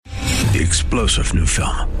The explosive new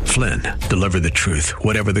film, Flynn, Deliver the Truth,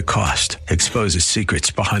 Whatever the Cost, exposes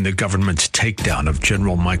secrets behind the government's takedown of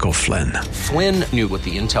General Michael Flynn. Flynn knew what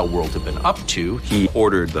the intel world had been up to. He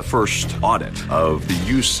ordered the first audit of the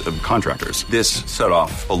use of contractors. This set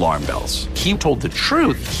off alarm bells. He told the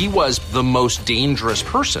truth. He was the most dangerous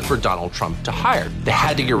person for Donald Trump to hire. They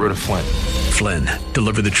had to get rid of Flynn. Flynn,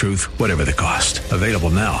 Deliver the Truth, Whatever the Cost. Available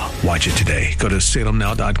now. Watch it today. Go to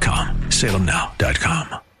salemnow.com.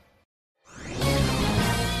 salemnow.com.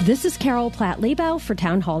 This is Carol Platt Liebau for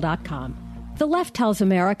townhall.com. The left tells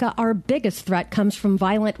America our biggest threat comes from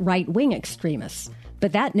violent right-wing extremists.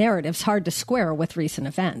 But that narrative's hard to square with recent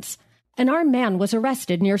events. An armed man was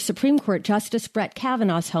arrested near Supreme Court Justice Brett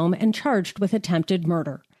Kavanaugh's home and charged with attempted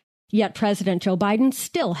murder. Yet President Joe Biden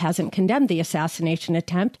still hasn't condemned the assassination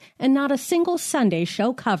attempt, and not a single Sunday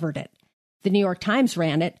show covered it. The New York Times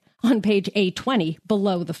ran it on page 820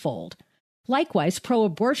 below the fold. Likewise,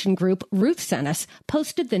 pro-abortion group Ruth Sent Us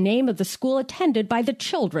posted the name of the school attended by the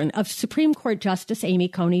children of Supreme Court Justice Amy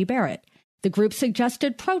Coney Barrett. The group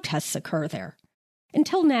suggested protests occur there.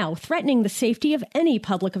 Until now, threatening the safety of any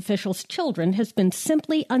public official's children has been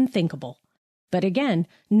simply unthinkable. But again,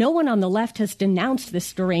 no one on the left has denounced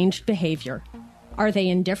this deranged behavior. Are they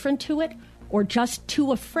indifferent to it, or just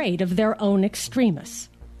too afraid of their own extremists?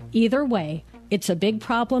 Either way, it's a big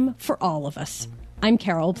problem for all of us. I'm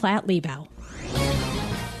Carol Platt Liebau.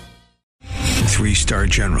 3-star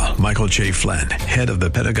General Michael J. Flynn, head of the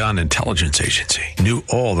Pentagon Intelligence Agency, knew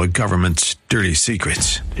all the government's dirty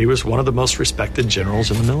secrets. He was one of the most respected generals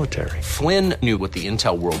in the military. Flynn knew what the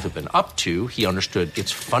intel world had been up to. He understood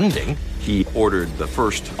its funding. He ordered the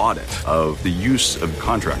first audit of the use of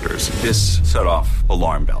contractors. This set off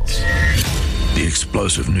alarm bells. The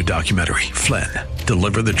explosive new documentary, Flynn,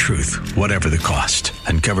 Deliver the Truth, Whatever the Cost,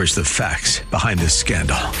 uncovers the facts behind this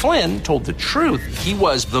scandal. Flynn told the truth. He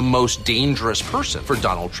was the most dangerous person for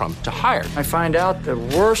Donald Trump to hire. I find out the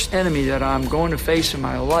worst enemy that I'm going to face in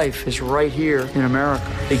my life is right here in America.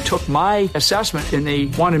 They took my assessment and they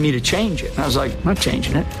wanted me to change it. And I was like, I'm not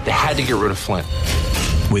changing it. They had to get rid of Flynn.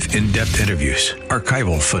 With in-depth interviews,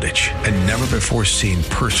 archival footage, and never-before-seen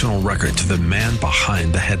personal records of the man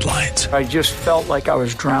behind the headlines. I just felt like I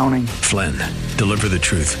was drowning. Flynn, Deliver the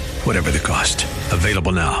Truth, Whatever the Cost.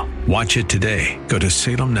 Available now. Watch it today. Go to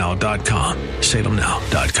salemnow.com.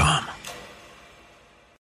 salemnow.com.